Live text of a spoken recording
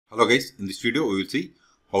Hello guys, in this video we will see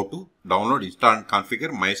how to download, install and configure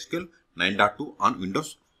MySQL 9.2 on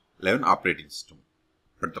Windows 11 operating system.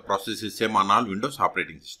 But the process is same on all Windows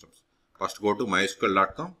operating systems. First go to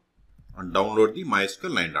mysql.com and download the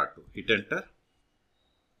MySQL 9.2. Hit enter.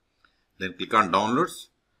 Then click on downloads.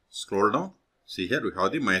 Scroll down. See here we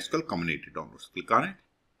have the MySQL community downloads. Click on it.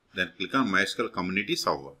 Then click on MySQL community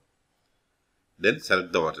server. Then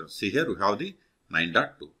select the version. See here we have the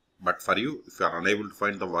 9.2. But for you, if you are unable to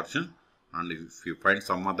find the version and if you find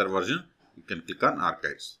some other version, you can click on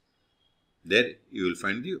archives. There you will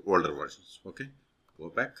find the older versions. Okay, go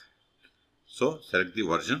back. So select the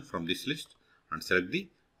version from this list and select the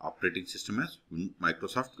operating system as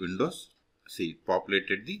Microsoft Windows. See, it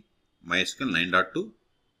populated the MySQL 9.2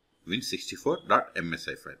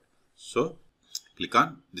 win64.msi file. So click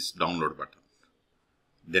on this download button.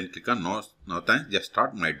 Then click on no thanks, just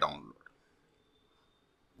start my download.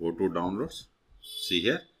 Go to downloads. See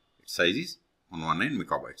here, its size is 119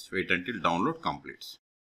 megabytes. Wait until download completes.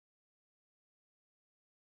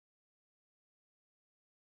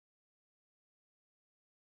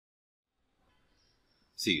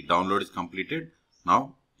 See, download is completed.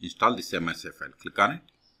 Now install this MSI file. Click on it.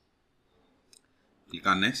 Click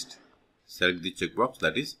on next. Select the checkbox,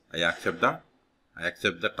 that is I accept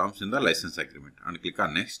the terms in the license agreement, and click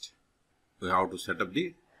on next. We have to set up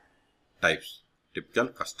the types. Typical,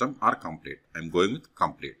 custom or complete. I am going with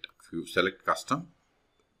complete. If you select custom,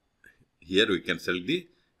 here we can select the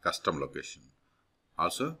custom location.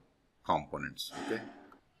 Also components. Okay,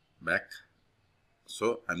 back.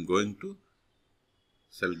 So I am going to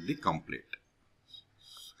select the complete.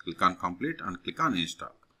 Click on complete and click on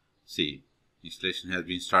install. See, installation has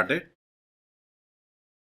been started.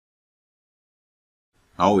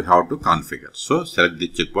 Now we have to configure. So select the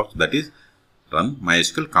checkbox, that is run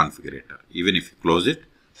MySQL configurator. Even if you close it,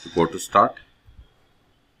 you go to start,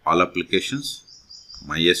 all applications,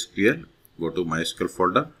 MySQL, go to MySQL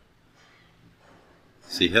folder.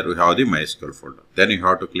 See here we have the MySQL folder. Then you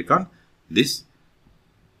have to click on this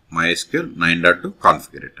MySQL 9.2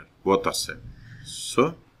 configurator. Both are same.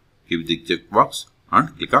 So give the checkbox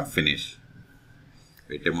and click on finish.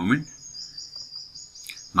 Wait a moment.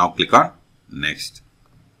 Now click on next.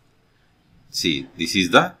 See, this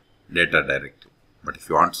is the data directory, but if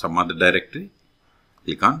you want some other directory,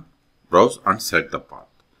 click on browse and select the path.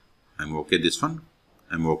 I'm okay this one.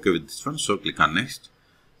 I'm okay with this one. So click on next.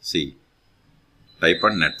 See, type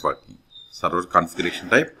and networking, server configuration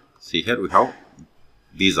type. See here we have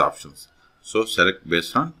these options. So select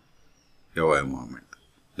based on your environment.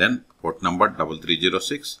 Then port number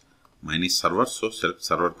 3306. Mine is server, so select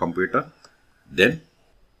server computer. Then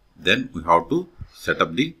we have to set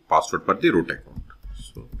up the password for the root account.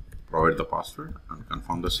 So provide the password and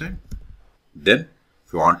confirm the same. Then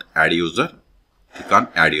if you want add user, click on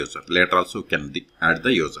add user. Later also you can add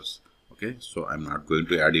the users. Okay, so I'm not going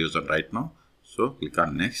to add user right now. So click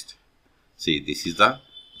on next. See, this is the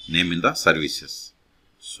name in the services.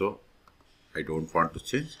 So I don't want to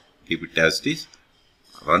change. Keep it as it is.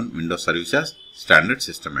 Run Windows Service as standard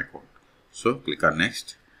system account. So click on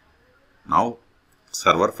next. Now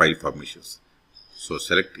server file permissions. So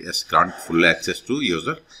select yes, grant full access to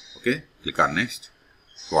user. Okay, click on next.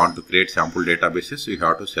 If you want to create sample databases, you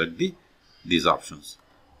have to select these options.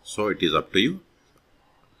 So it is up to you.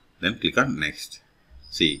 Then click on next.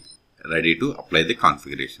 See, ready to apply the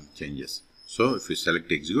configuration changes. So if you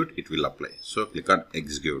select execute, it will apply. So click on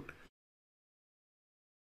execute.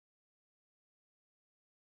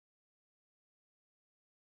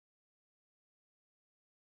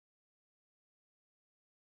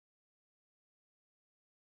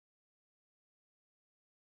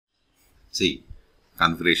 See,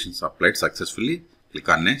 configurations applied successfully. Click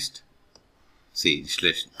on next. See,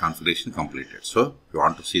 installation configuration completed. So if you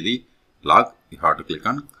want to see the log, you have to click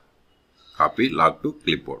on copy log to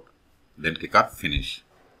clipboard. Then click on finish.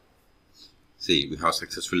 See, we have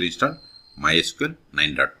successfully installed MySQL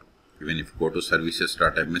 9.2. Even if you go to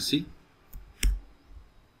services.msc,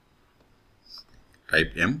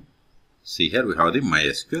 type M. See here we have the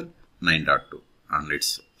MySQL 9.2 and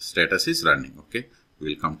its status is running. Okay,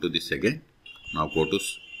 we will come to this again. Now go to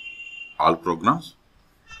all programs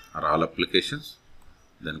or all applications.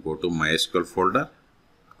 Then go to MySQL folder.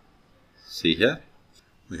 See here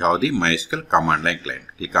we have the MySQL command line client.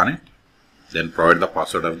 Click on it. Then provide the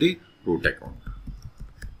password of the root account.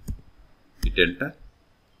 Hit enter.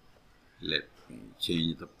 Let me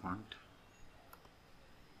change the font.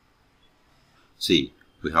 See,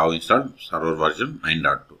 we have installed server version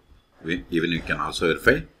 9.2. Even you can also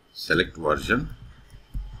verify. Select version.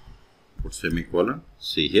 Put semicolon.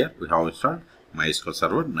 See here we have installed MySQL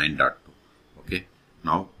Server 9.2. Okay.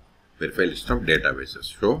 Now verify list of databases.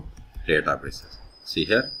 Show databases. See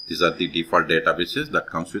here, these are the default databases that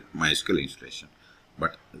comes with MySQL installation.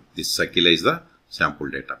 But this Sakila is the sample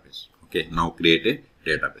database. Okay, now create a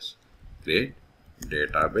database. Create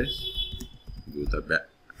database. Give the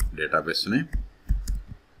database name.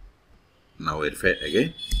 Now verify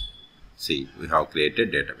again. See, we have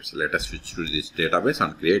created database. Let us switch to this database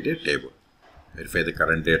and create a table. Verify the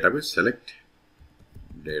current database. Select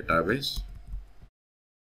database.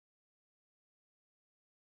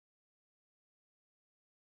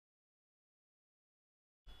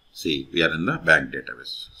 See, we are in the bank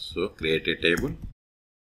database. So, create a table.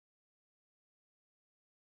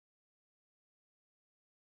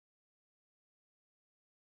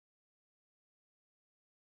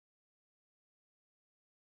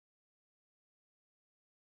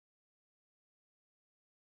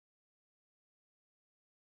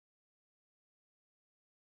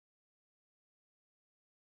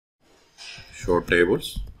 Show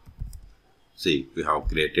tables. See, we have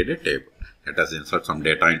created a table. Let us insert some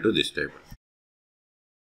data into this table.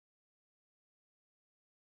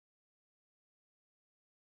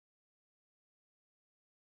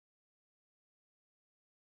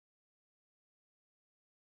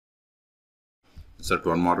 Insert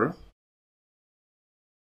one more row.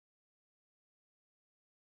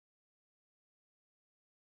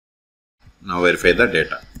 Now verify the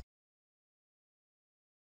data.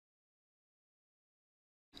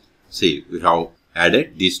 See, we have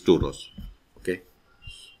added these two rows. Okay.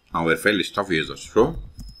 Now verify list of users. Show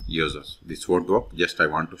users. This won't work. Just I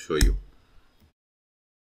want to show you.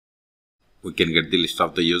 We can get the list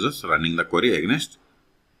of the users running the query against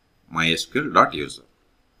mysql.user.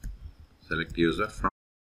 Select user from.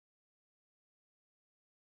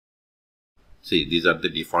 See, these are the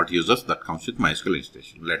default users that comes with MySQL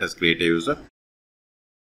installation. Let us create a user.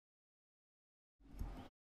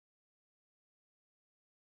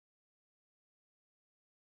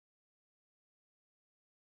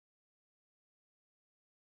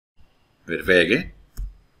 Verify again.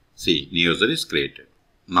 See, new user is created.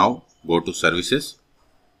 Now go to services.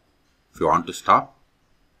 If you want to stop,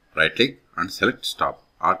 right click and select stop,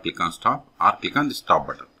 or click on stop, or click on the stop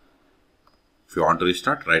button. If you want to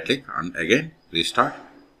restart, right click and again restart,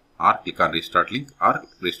 or click on restart link or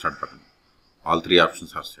restart button. All three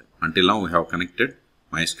options are set. Until now we have connected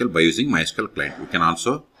MySQL by using MySQL client. We can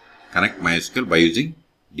also connect MySQL by using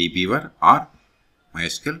dbeaver or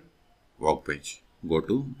MySQL Workbench. Go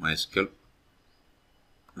to mysql.com.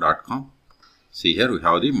 See here we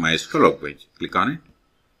have the MySQL Workbench. Click on it.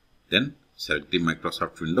 Then select the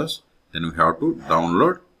Microsoft Windows. Then we have to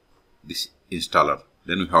download this installer.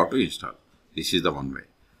 Then we have to install. This is the one way.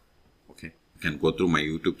 Okay. You can go through my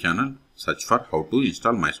YouTube channel. Search for how to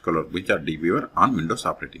install MySQL Workbench or dbeaver on Windows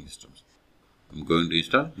operating systems. I'm going to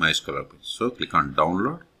install MySQL Workbench. So click on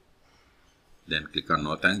download. Then click on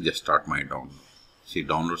no thanks. Just start my download. See,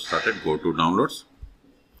 download started. Go to downloads.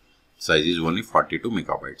 Size is only 42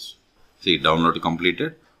 megabytes. See, download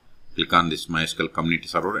completed. Click on this MySQL Community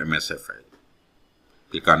Server MSI file.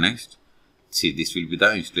 Click on next. See, this will be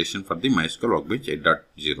the installation for the MySQL Workbench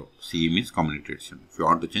 8.0. CE means Community Edition. If you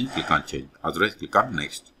want to change, click on change. Otherwise, click on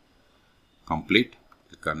next. Complete.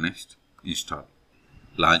 Click on next. Install.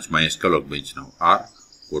 Launch MySQL Workbench now. Or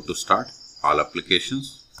go to start. All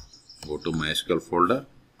applications. Go to MySQL folder.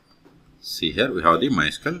 See here we have the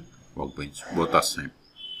MySQL Workbench. Both are same.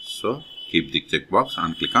 So keep the checkbox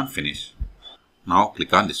and click on finish. Now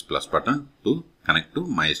click on this plus button to connect to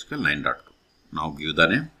MySQL 9.2. Now give the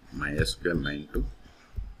name MySQL 9.2.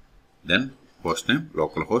 Then host name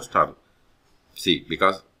localhost or see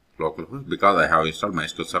because localhost because I have installed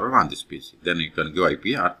MySQL server on this PC. Then you can give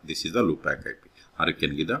IP or this is the loopback IP, or you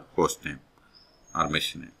can give the host name or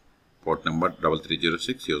machine name. Port number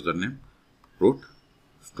 3306, username, root,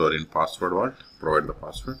 store in password vault, provide the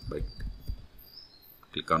password by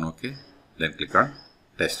click on OK, then click on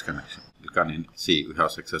test connection. Click on in. See, we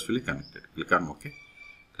have successfully connected. Click on OK.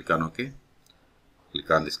 Click on OK.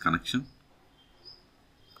 Click on this connection.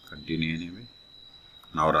 Continue anyway.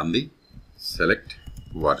 Now run the select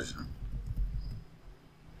version.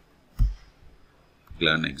 Click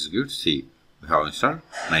on execute. See, we have installed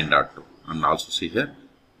 9.2 and also see here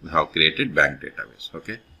we have created bank database.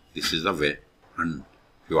 Okay, this is the way. And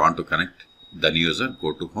if you want to connect the new user,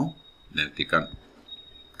 go to home, then click on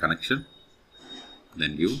connection,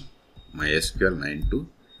 then give MySQL 9.2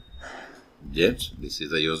 James. This is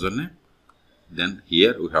the username. Then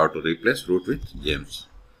here we have to replace root with James.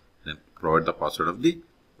 Then provide the password of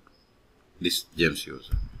this James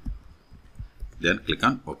user. Then click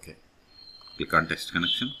on OK. Click on test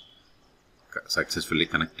connection. Successfully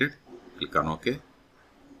connected. Click on OK.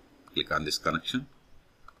 Click on this connection.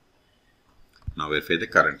 Now verify the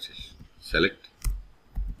current session. Select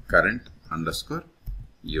current underscore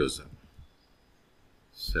user.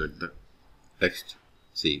 Select the text.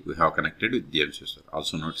 See, we have connected with the end user.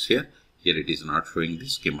 Also notice here it is not showing the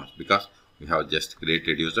schemas because we have just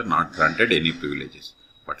created user, not granted any privileges.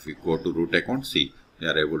 But if we go to root account, see, we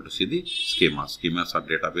are able to see the schemas. Schemas or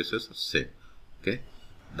databases are same. Okay,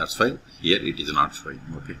 that's why here it is not showing.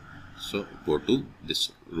 Okay, so go to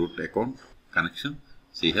this root account connection.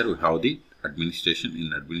 See, here we have the administration.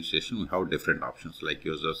 In administration, we have different options like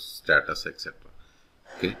users, status, etc.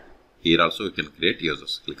 Okay, here also we can create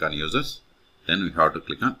users. Click on users, then we have to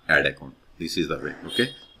click on add account. This is the way. Okay,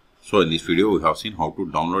 so in this video we have seen how to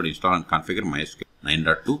download, install and configure MySQL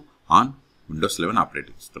 9.2 on Windows 11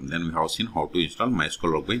 operating system. Then we have seen how to install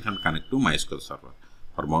MySQL Workbench and connect to MySQL server.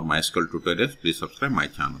 For more MySQL tutorials, please subscribe my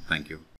channel. Thank you.